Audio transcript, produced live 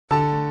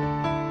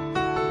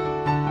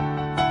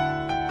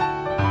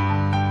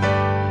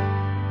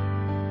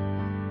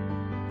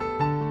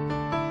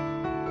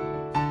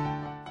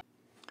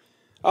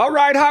All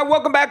right, hi,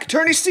 welcome back,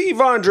 Attorney Steve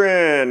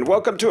Vondran.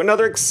 Welcome to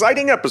another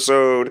exciting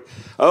episode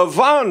of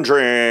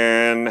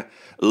Vondran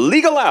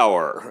Legal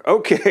Hour.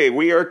 Okay,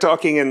 we are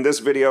talking in this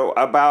video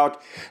about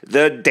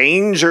the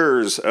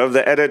dangers of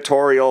the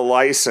editorial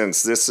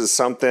license. This is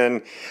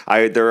something,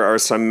 there are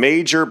some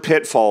major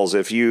pitfalls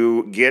if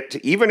you get,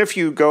 even if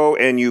you go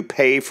and you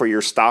pay for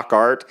your stock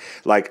art,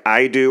 like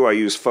I do, I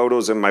use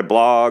photos in my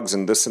blogs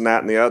and this and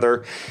that and the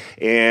other.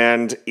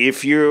 And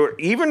if you're,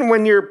 even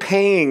when you're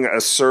paying a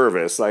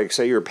service, like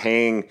say you're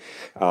paying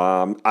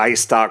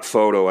iStock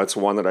Photo, that's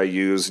one that I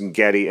use, and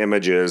Getty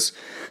Images,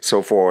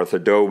 so forth,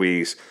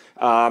 Adobe's,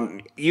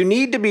 you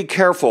need to be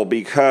careful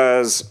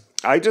because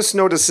I just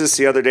noticed this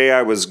the other day.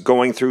 I was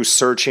going through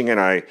searching and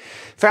I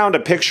found a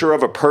picture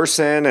of a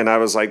person and I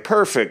was like,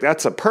 perfect,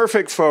 that's a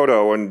perfect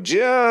photo. And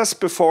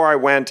just before I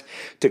went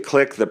to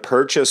click the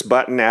purchase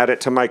button, add it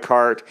to my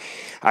cart,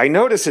 I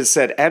noticed it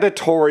said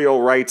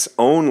editorial rights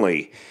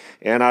only.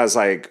 And I was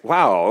like,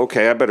 wow,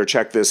 okay, I better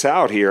check this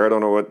out here. I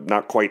don't know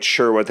not quite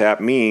sure what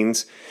that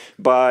means.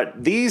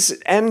 But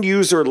these end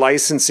user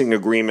licensing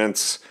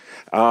agreements,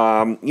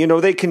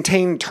 they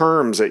contain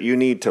terms that you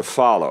need to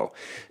follow.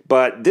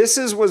 But this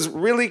was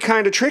really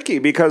kind of tricky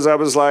because I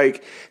was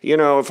like,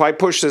 if I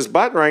push this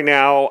button right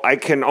now,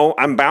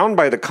 I'm bound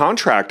by the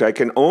contract. I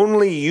can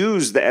only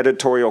use the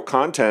editorial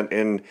content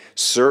in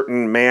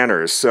certain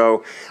manners.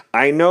 So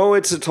I know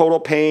it's a total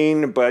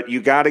pain, but you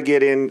got to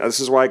get in. This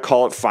is why I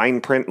call it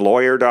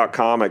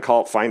finePrintLawyer.com. I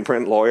call it Fine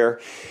Print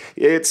Lawyer.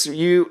 It's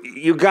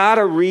you got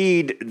to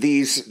read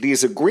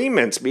these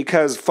agreements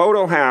because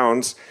photo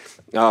hounds.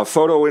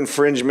 Photo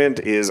infringement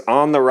is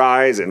on the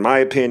rise, in my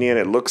opinion.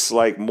 It looks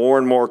like more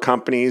and more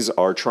companies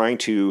are trying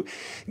to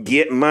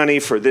get money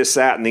for this,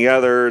 that, and the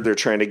other. They're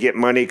trying to get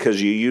money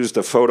because you used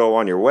a photo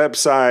on your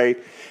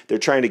website. They're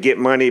trying to get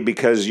money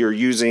because you're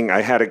using,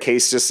 I had a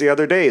case just the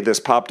other day,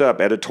 this popped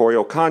up,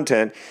 editorial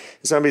content.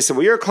 Somebody said,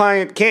 well, your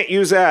client can't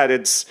use that.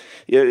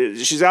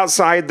 She's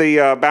outside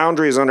the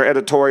boundaries under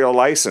editorial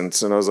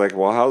license. And I was like,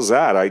 well, how's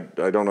that? I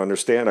don't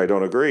understand. I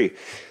don't agree.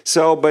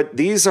 So, but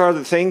these are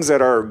the things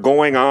that are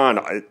going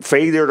on.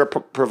 Failure to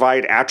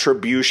provide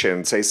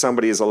attribution. Say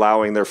somebody is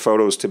allowing their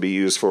photos to be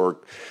used for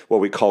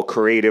what we call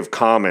Creative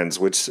Commons,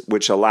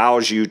 which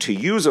allows you to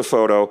use a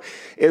photo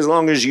as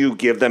long as you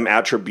give them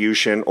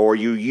attribution or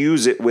you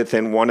use it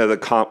within one of the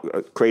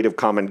Creative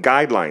Commons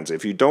guidelines.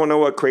 If you don't know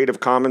what Creative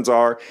Commons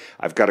are,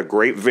 I've got a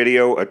great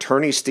video,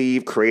 Attorney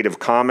Steve, Creative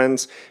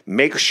Commons.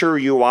 Make sure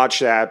you watch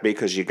that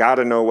because you got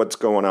to know what's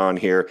going on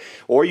here,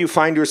 or you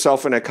find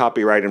yourself in a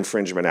copyright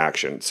infringement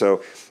action.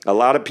 So a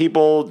lot of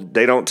people,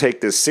 they don't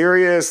take this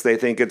serious. They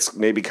think it's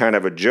maybe kind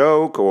of a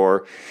joke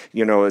or,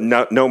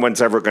 no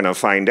one's ever going to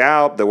find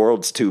out. The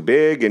world's too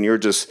big and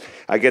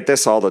I get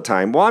this all the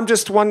time. Well, I'm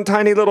just one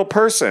tiny little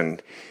person.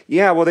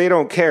 Yeah, well, they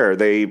don't care.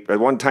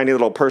 One tiny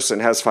little person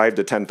has $5,000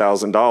 to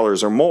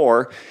 $10,000 or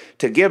more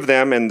to give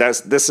them, and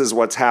this is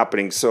what's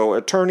happening. So,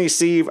 Attorney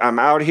Steve, I'm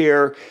out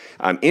here.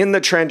 I'm in the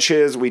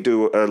trenches. We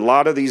do a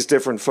lot of these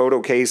different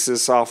photo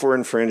cases, software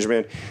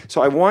infringement.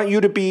 So I want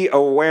you to be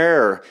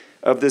aware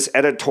of this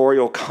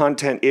editorial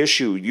content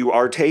issue. You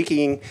are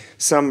taking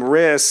some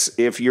risks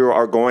if you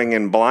are going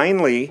in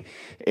blindly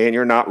and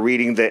you're not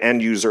reading the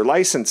end user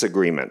license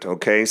agreement,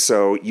 okay?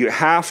 So you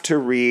have to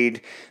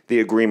read the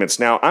agreements.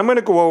 Now, I'm going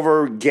to go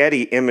over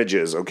Getty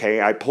Images,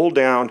 okay? I pulled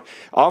down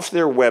off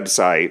their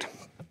website.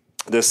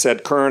 This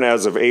said current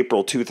as of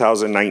April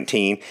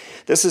 2019.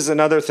 This is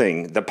another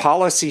thing. The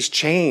policies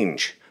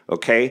change.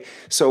 Okay,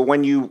 so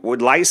when you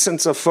would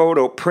license a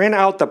photo, print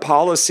out the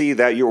policy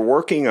that you're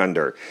working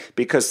under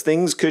because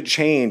things could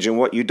change. And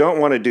what you don't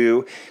want to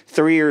do,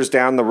 3 years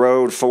down the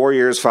road, 4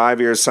 years, 5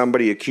 years,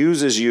 somebody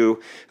accuses you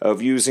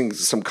of using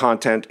some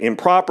content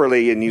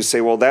improperly and you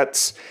say, well,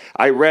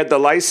 I read the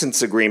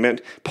license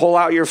agreement. Pull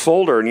out your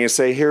folder and you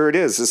say, here it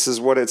is. This is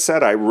what it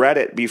said. I read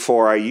it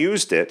before I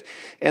used it.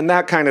 And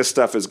that kind of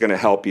stuff is going to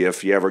help you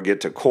if you ever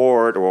get to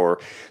court or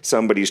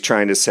somebody's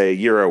trying to say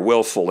you're a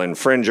willful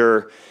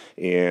infringer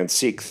and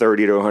seek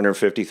 $30,000 to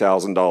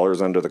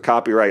 $150,000 under the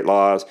copyright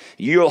laws.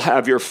 You'll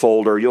have your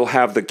folder, you'll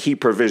have the key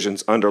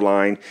provisions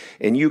underlined,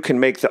 and you can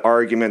make the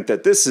argument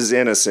that this is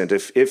innocent.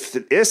 If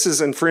this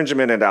is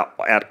infringement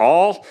at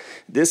all,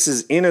 this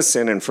is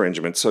innocent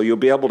infringement. So you'll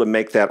be able to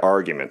make that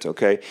argument,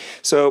 okay?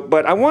 So,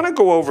 but I want to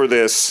go over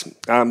this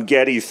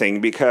Getty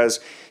thing because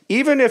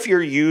even if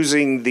you're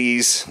using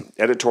these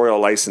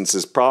editorial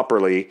licenses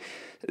properly,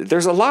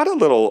 there's a lot of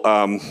little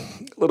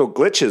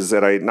glitches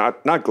that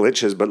not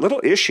glitches, but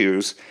little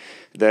issues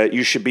that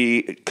you should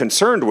be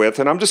concerned with,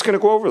 and I'm just going to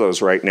go over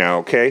those right now,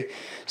 okay?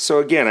 So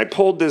again, I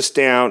pulled this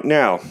down.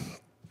 Now,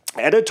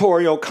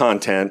 editorial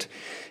content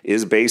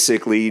is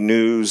basically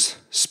news,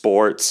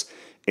 sports,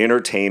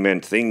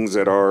 entertainment, things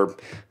that are,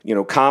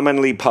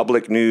 commonly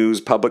public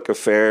news, public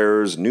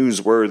affairs,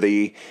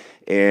 newsworthy.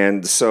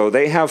 And so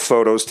they have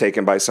photos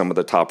taken by some of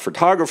the top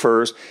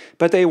photographers,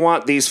 but they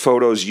want these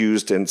photos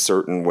used in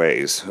certain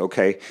ways,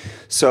 okay?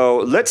 So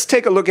let's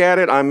take a look at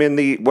it. I'm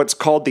in what's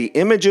called the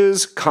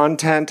Images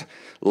Content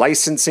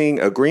licensing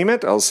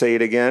agreement. I'll say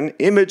it again,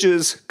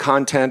 images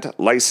content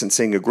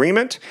licensing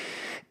agreement.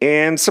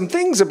 And some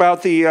things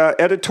about the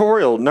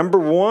editorial. Number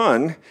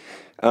one,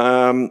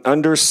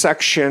 under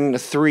Section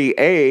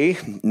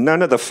 3A,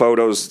 none of the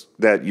photos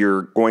that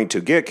you're going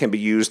to get can be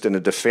used in a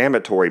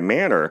defamatory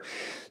manner.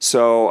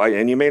 So,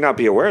 and you may not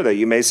be aware of that.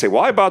 You may say,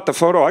 well, I bought the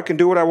photo. I can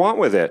do what I want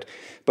with it.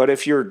 But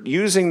if you're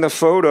using the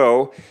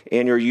photo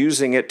and you're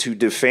using it to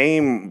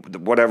defame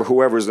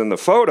whoever's in the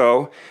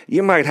photo,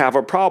 you might have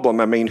a problem.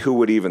 I mean, who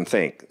would even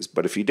think?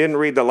 But if you didn't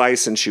read the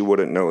license, you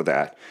wouldn't know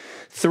that.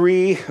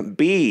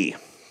 3B,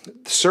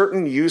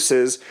 certain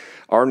uses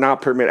are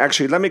not permitted.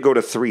 Actually, let me go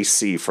to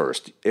 3C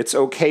first. It's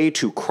okay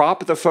to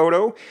crop the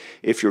photo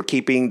if you're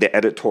keeping the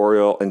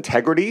editorial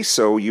integrity.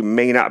 So you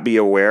may not be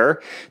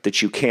aware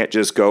that you can't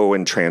just go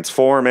and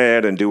transform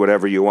it and do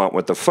whatever you want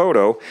with the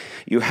photo.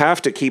 You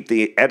have to keep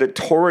the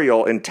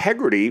editorial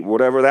integrity,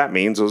 whatever that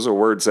means. Those are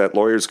words that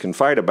lawyers can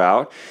fight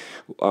about.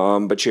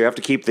 But you have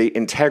to keep the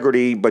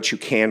integrity, but you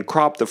can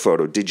crop the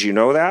photo. Did you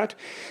know that?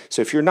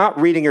 So if you're not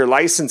reading your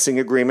licensing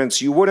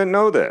agreements, you wouldn't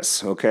know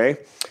this, okay?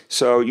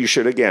 So you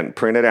should, again,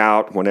 print it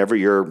out whenever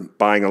you're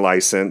buying a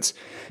license.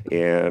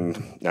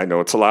 And I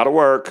know it's a lot of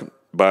work,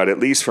 but at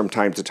least from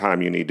time to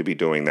time, you need to be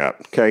doing that,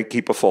 okay?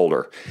 Keep a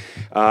folder.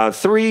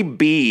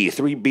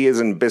 3B is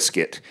in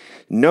biscuit.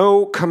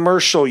 No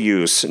commercial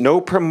use,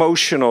 no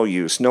promotional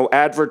use, no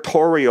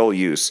advertorial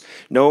use,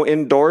 no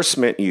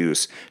endorsement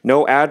use,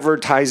 no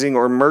advertising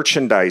or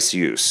merchandise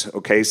use,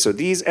 okay? So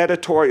these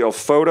editorial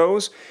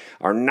photos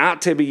are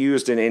not to be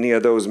used in any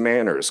of those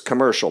manners: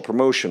 commercial,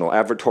 promotional,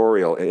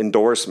 advertorial,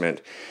 endorsement,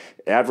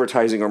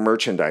 advertising or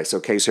merchandise,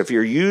 okay? So if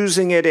you're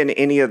using it in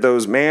any of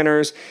those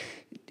manners,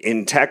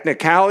 in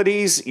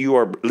technicalities, you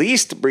are at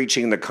least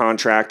breaching the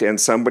contract, and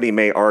somebody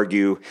may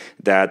argue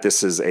that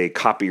this is a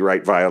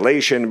copyright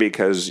violation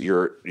because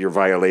you're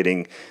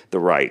violating the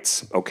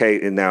rights.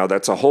 Okay, and now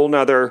that's a whole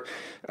nother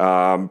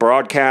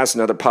broadcast,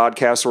 another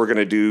podcast. We're going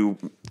to do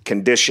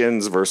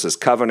conditions versus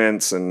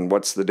covenants and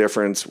what's the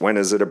difference. When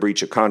is it a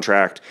breach of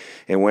contract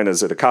and when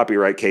is it a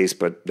copyright case?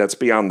 But that's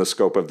beyond the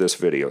scope of this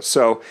video.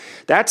 So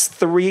that's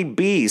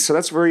 3B. So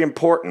that's very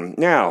important.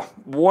 Now,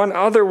 one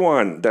other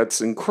one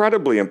that's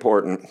incredibly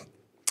important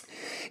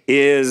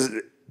is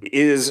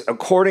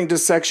according to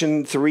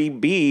Section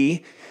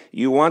 3B,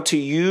 you want to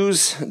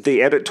use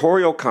the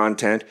editorial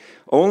content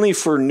only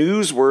for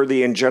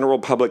newsworthy and general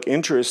public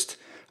interest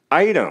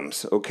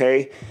items,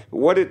 okay?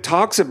 What it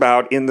talks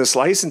about in this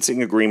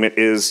licensing agreement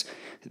is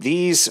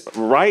these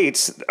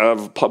rights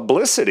of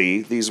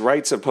publicity,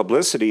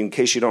 in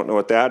case you don't know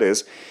what that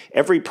is,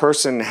 every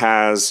person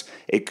has,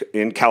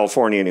 in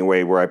California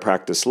anyway, where I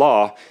practice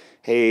law,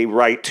 a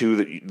right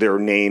to their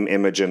name,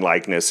 image, and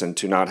likeness, and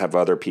to not have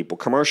other people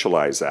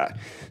commercialize that.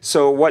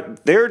 So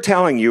what they're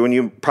telling you, and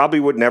you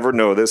probably would never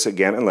know this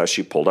again unless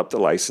you pulled up the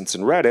license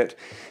and read it,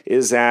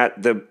 is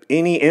that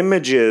any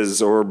images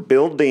or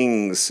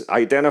buildings,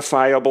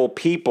 identifiable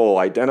people,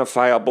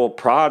 identifiable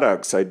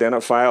products,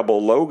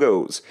 identifiable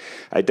logos,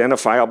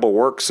 identifiable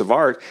works of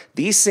art,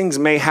 these things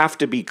may have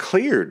to be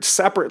cleared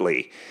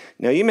separately.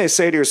 Now you may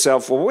say to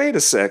yourself, well, wait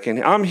a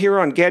second, I'm here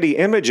on Getty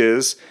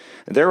Images,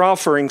 they're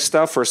offering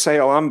stuff for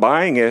sale, I'm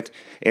buying it,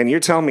 and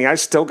you're telling me I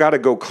still got to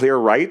go clear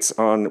rights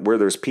on where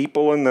there's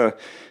people in the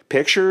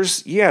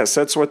pictures? Yes,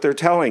 that's what they're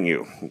telling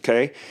you,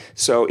 okay?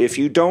 So if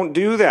you don't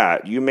do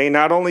that, you may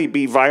not only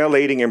be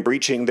violating and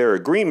breaching their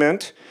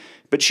agreement,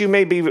 but you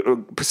may be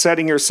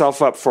setting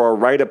yourself up for a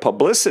right of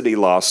publicity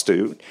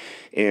lawsuit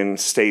in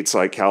states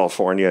like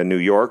California and New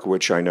York,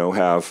 which I know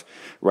have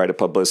right of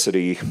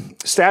publicity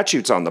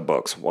statutes on the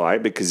books. Why?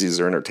 Because these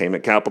are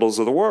entertainment capitals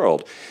of the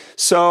world.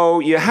 So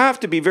you have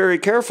to be very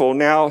careful.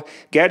 Now,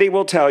 Getty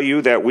will tell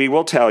you that we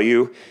will tell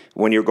you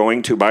when you're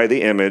going to buy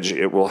the image,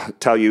 it will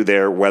tell you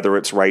there whether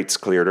it's rights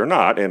cleared or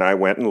not. And I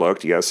went and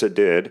looked. Yes, it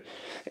did.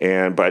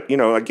 But, you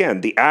know,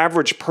 again, the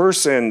average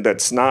person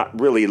that's not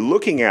really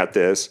looking at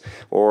this,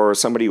 or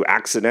somebody who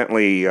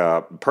accidentally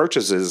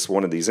purchases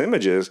one of these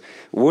images,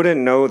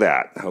 wouldn't know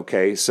that,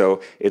 okay?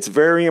 So it's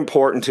very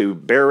important to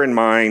bear in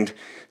mind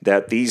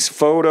that these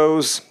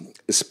photos,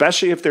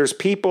 especially if there's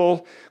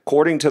people,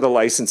 according to the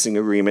licensing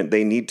agreement,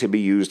 they need to be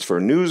used for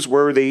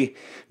newsworthy,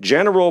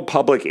 general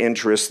public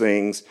interest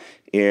things,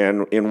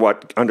 in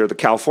what, under the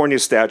California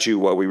statute,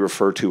 what we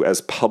refer to as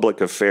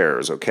public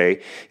affairs,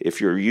 okay? If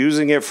you're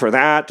using it for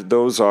that,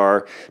 those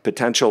are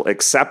potential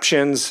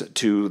exceptions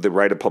to the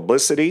right of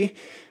publicity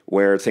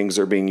where things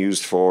are being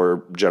used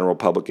for general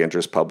public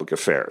interest, public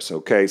affairs,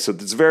 okay? So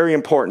it's very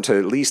important to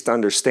at least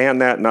understand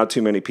that. Not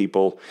too many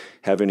people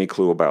have any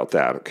clue about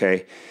that,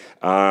 okay?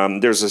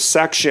 There's a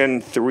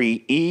Section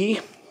 3E.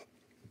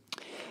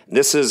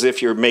 This is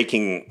if you're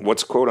making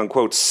what's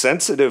quote-unquote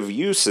sensitive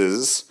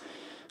uses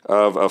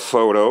of a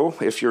photo,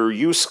 if your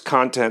use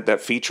content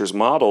that features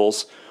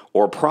models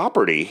or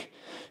property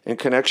in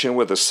connection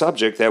with a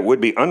subject that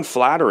would be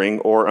unflattering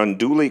or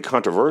unduly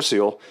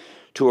controversial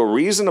to a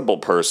reasonable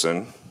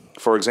person,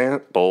 for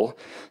example,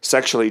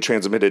 sexually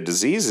transmitted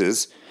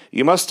diseases,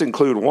 you must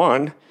include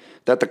 1,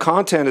 that the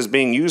content is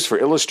being used for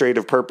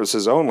illustrative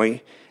purposes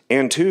only,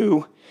 and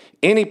 2,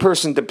 Any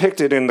person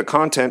depicted in the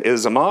content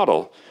is a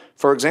model.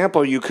 For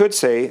example, you could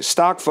say,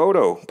 stock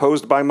photo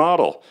posed by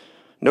model.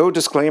 No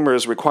disclaimer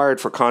is required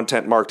for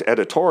content marked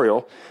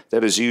editorial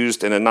that is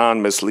used in a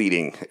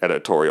non-misleading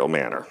editorial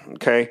manner.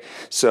 Okay?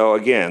 So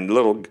again,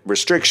 little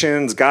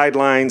restrictions,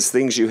 guidelines,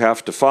 things you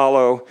have to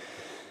follow.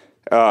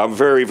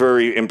 Very,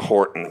 very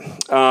important.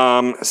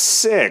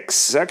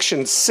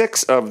 Section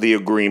 6 of the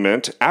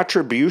agreement,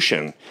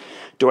 attribution.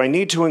 Do I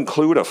need to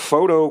include a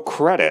photo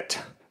credit?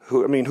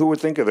 Who would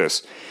think of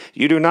this?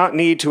 You do not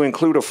need to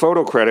include a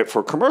photo credit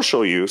for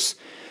commercial use,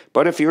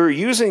 but if you're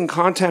using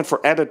content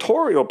for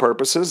editorial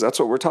purposes, that's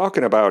what we're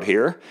talking about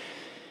here,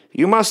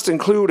 you must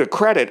include a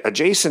credit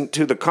adjacent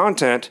to the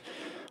content,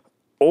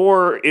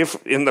 or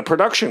if in the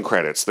production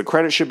credits, the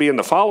credit should be in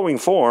the following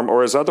form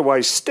or as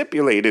otherwise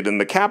stipulated in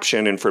the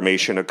caption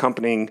information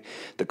accompanying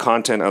the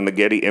content on the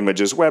Getty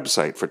Images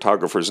website.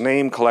 Photographer's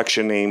name,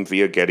 collection name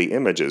via Getty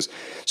Images.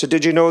 So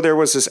did you know there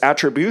was this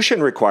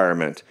attribution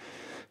requirement?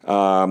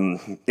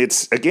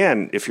 It's,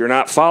 again, if you're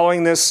not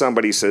following this,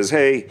 somebody says,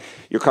 hey,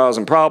 you're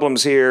causing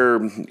problems here,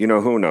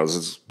 who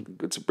knows?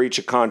 It's a breach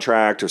of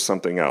contract or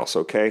something else,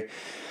 okay?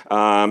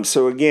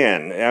 So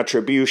again,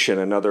 attribution,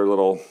 another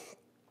little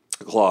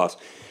clause.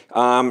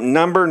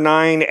 Number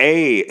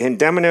 9A,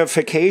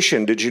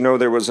 indemnification. Did you know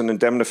there was an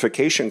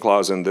indemnification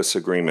clause in this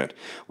agreement?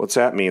 What's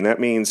that mean? That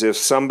means if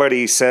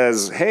somebody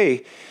says,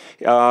 hey,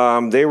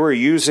 they were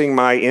using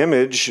my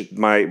image,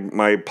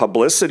 my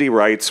publicity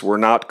rights were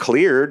not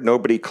cleared,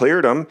 nobody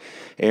cleared them,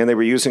 and they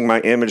were using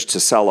my image to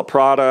sell a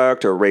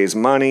product or raise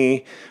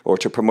money or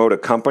to promote a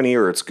company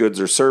or its goods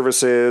or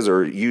services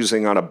or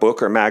using on a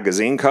book or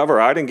magazine cover,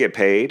 I didn't get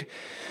paid.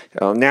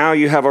 Now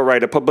you have a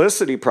right of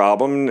publicity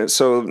problem,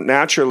 so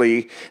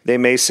naturally they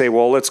may say,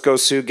 well, let's go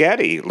sue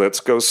Getty. Let's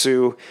go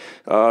sue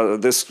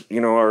this,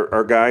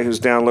 our guy who's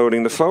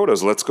downloading the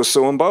photos. Let's go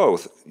sue them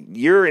both.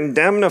 You're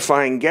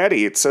indemnifying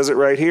Getty. It says it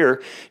right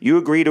here. You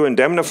agree to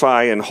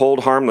indemnify and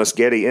hold harmless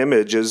Getty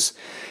Images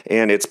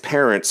and its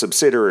parent,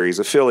 subsidiaries,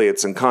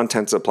 affiliates, and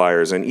content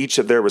suppliers, and each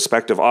of their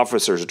respective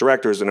officers,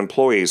 directors, and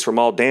employees from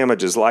all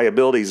damages,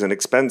 liabilities, and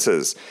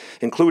expenses,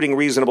 including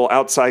reasonable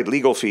outside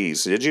legal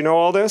fees. Did you know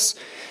all this?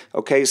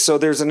 Okay, so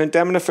there's an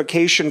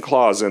indemnification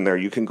clause in there.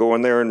 You can go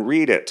in there and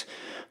read it.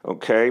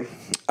 Okay,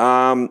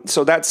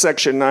 so that's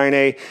section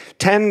 9A.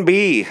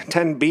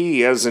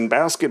 10B as in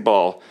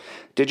basketball.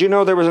 Did you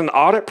know there was an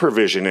audit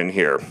provision in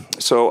here?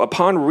 So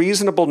upon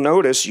reasonable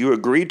notice, you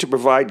agreed to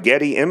provide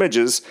Getty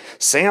Images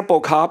sample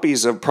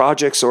copies of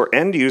projects or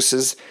end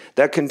uses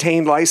that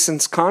contain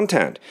licensed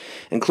content,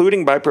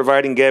 including by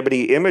providing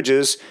Getty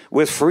Images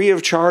with free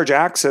of charge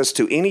access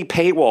to any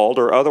paywalled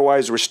or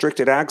otherwise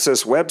restricted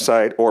access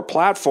website or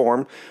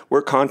platform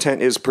where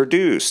content is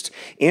produced.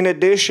 In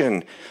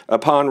addition,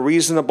 upon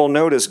reasonable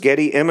notice,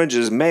 Getty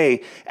Images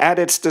may, at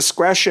its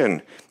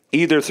discretion,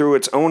 either through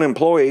its own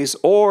employees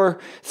or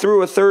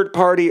through a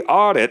third-party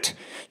audit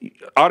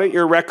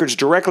your records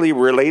directly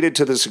related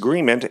to this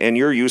agreement and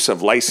your use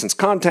of licensed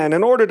content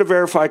in order to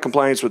verify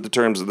compliance with the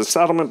terms of the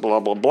settlement, blah,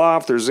 blah, blah.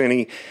 If there's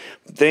any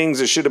things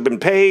that should have been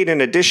paid, in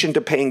addition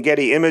to paying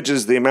Getty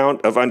Images the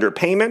amount of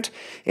underpayment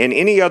and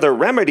any other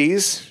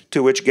remedies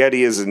to which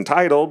Getty is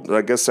entitled,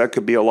 I guess that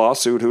could be a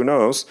lawsuit, who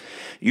knows.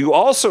 You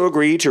also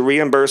agree to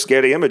reimburse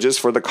Getty Images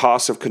for the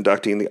cost of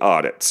conducting the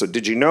audit. So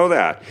did you know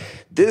that?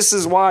 This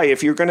is why,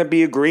 if you're going to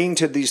be agreeing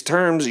to these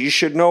terms, you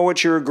should know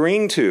what you're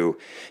agreeing to.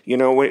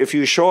 If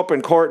you show up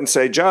in court and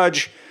say,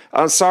 Judge,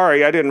 I'm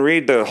sorry, I didn't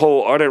read the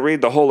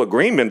whole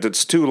agreement.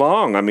 It's too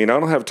long. I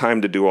don't have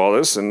time to do all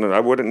this, and I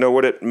wouldn't know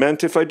what it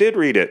meant if I did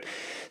read it.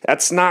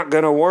 That's not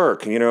going to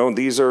work.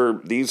 These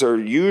are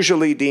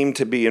usually deemed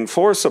to be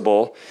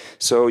enforceable,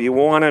 so you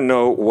want to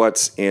know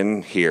what's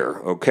in here,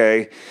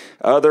 okay?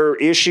 Other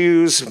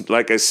issues,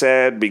 like I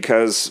said,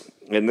 because,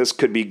 and this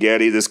could be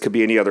Getty, this could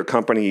be any other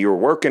company you're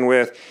working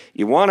with,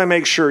 you want to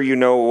make sure you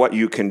know what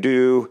you can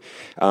do.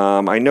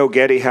 I know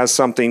Getty has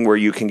something where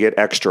you can get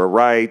extra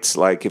rights,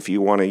 like if you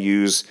want to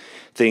use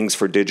things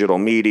for digital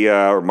media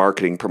or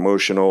marketing,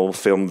 promotional,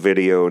 film,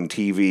 video, and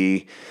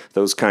TV,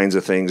 those kinds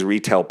of things,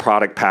 retail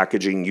product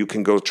packaging, you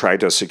can go try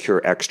to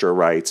secure extra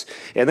rights.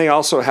 And they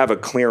also have a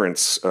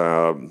clearance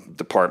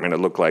department, it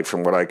looked like,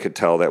 from what I could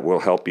tell, that will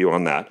help you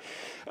on that.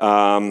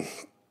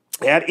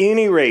 At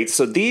any rate,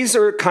 so these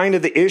are kind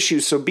of the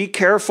issues. So be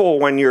careful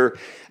when you're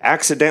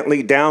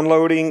accidentally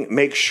downloading.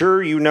 Make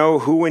sure you know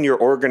who in your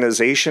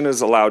organization is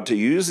allowed to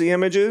use the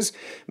images.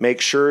 Make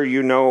sure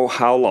you know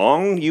how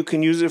long you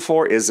can use it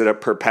for. Is it a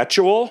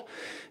perpetual?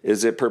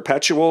 Is it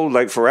perpetual,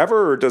 like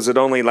forever, or does it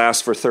only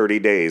last for 30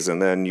 days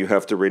and then you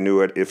have to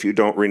renew it? If you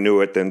don't renew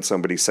it, then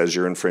somebody says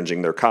you're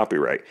infringing their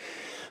copyright.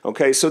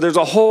 Okay, so there's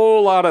a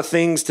whole lot of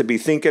things to be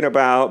thinking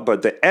about,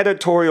 but the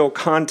editorial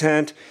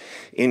content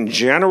in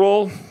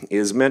general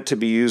is meant to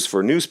be used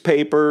for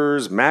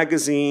newspapers,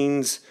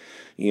 magazines,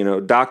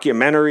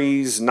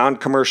 documentaries,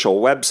 non-commercial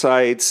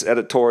websites,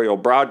 editorial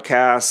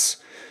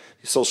broadcasts,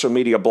 social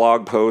media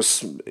blog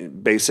posts,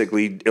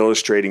 basically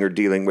illustrating or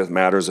dealing with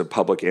matters of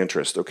public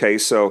interest. Okay,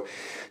 so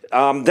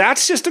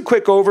that's just a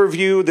quick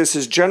overview. This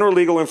is general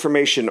legal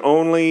information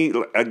only.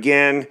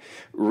 Again,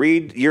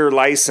 read your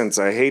license.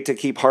 I hate to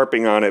keep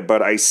harping on it,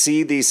 but I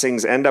see these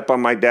things end up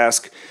on my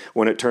desk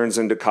when it turns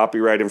into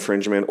copyright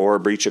infringement or a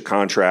breach of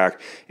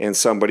contract, and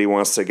somebody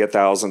wants to get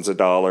thousands of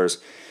dollars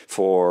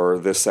for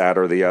this, that,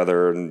 or the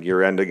other, and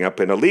you're ending up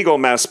in a legal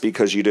mess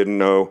because you didn't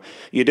know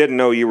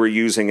you were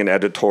using an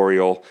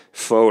editorial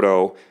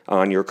photo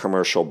on your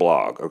commercial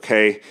blog.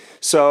 Okay,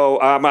 so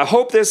I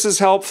hope this is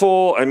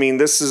helpful. I mean,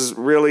 this is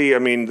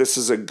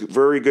a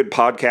very good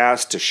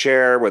podcast to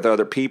share with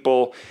other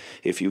people.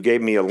 If you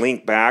gave me a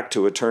link back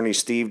to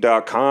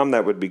attorneysteve.com,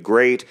 that would be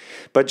great.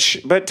 But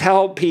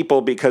tell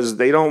people, because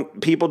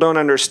people don't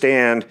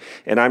understand,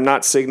 and I'm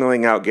not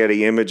signaling out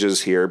Getty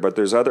Images here, but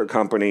there's other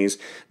companies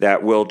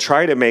that will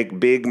try to make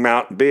big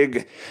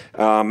mountains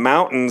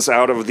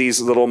out of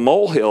these little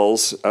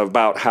molehills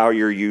about how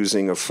you're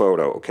using a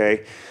photo,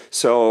 okay?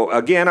 So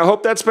again, I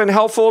hope that's been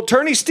helpful.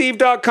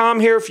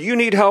 AttorneySteve.com here if you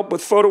need help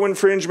with photo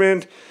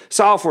infringement,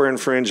 software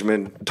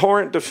infringement,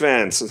 torrent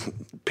defense,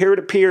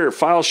 peer-to-peer,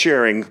 file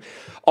sharing,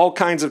 all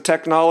kinds of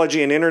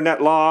technology and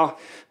internet law,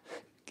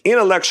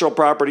 intellectual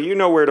property. You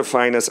know where to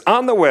find us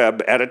on the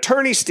web at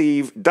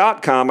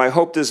AttorneySteve.com. I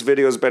hope this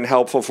video has been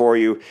helpful for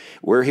you.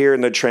 We're here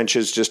in the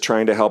trenches just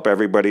trying to help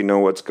everybody know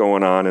what's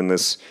going on in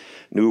this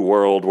new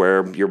world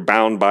where you're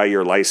bound by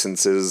your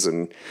licenses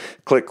and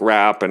click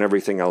wrap and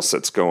everything else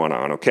that's going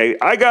on. Okay,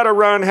 I gotta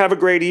run. Have a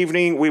great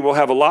evening. We will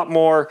have a lot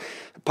more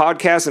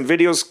podcasts and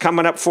videos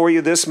coming up for you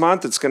this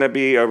month. It's going to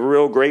be a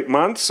real great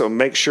month, so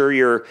make sure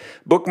you're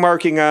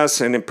bookmarking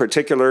us, and in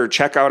particular,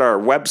 check out our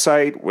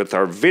website with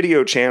our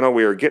video channel.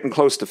 We are getting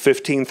close to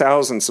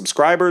 15,000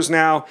 subscribers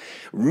now.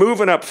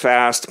 Moving up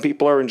fast.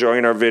 People are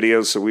enjoying our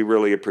videos, so we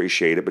really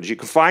appreciate it. But you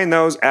can find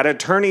those at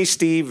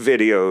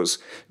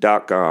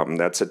AttorneySteveVideos.com.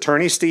 That's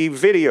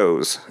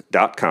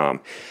AttorneySteveVideos.com.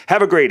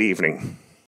 Have a great evening.